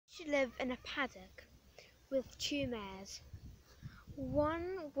to live in a paddock with two mares.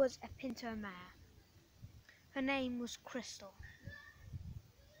 One was a pinto mare. Her name was Crystal.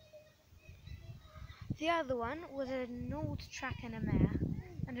 The other one was an old Tracker mare,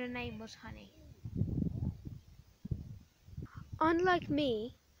 and her name was Honey. Unlike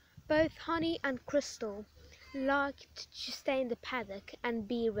me, both Honey and Crystal liked to stay in the paddock and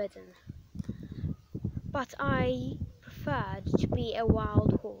be ridden, but I preferred to be a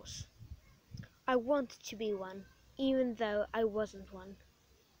wild horse. I wanted to be one, even though I wasn't one.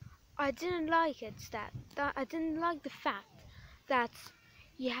 I didn't like it that I didn't like the fact that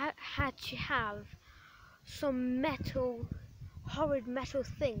you had to have some horrid metal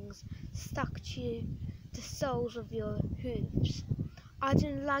things stuck to the soles of your hooves. I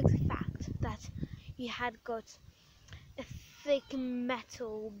didn't like the fact that you had got a thick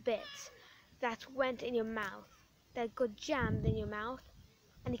metal bit that went in your mouth, that got jammed in your mouth,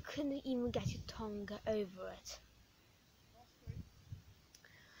 and you couldn't even get your tongue over it.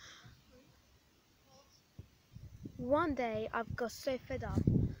 One day I got so fed up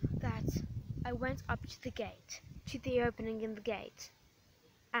that I went up to the opening in the gate,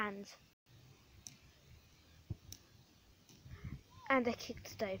 and I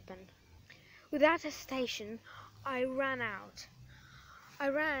kicked it open. Without hesitation, I ran out. I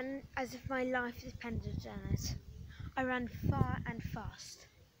ran as if my life depended on it. I ran far and fast.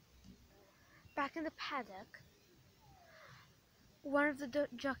 Back in the paddock, one of the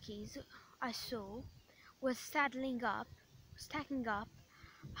jockeys I saw was stacking up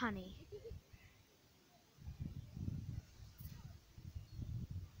Honey.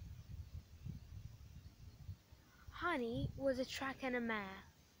 Honey was a Tracker mare,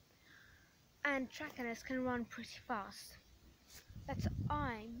 and Trackers can run pretty fast. But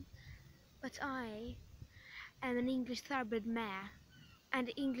I am an English thoroughbred mare,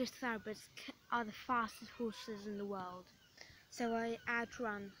 and English thoroughbreds are the fastest horses in the world, so I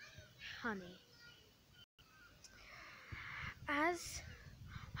outrun Honey. As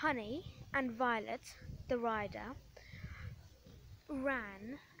Honey and Violet, the rider,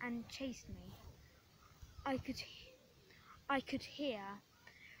 ran and chased me, I could hear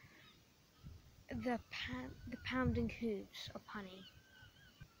the pounding hooves of Honey.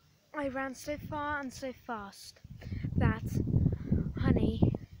 I ran so far and so fast that Honey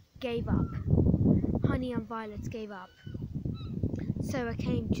gave up. Honey and Violet gave up. So I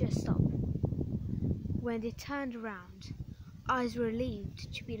came to a stop. When they turned around, I was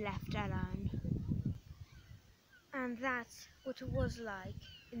relieved to be left alone. And that's what it was like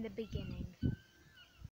in the beginning.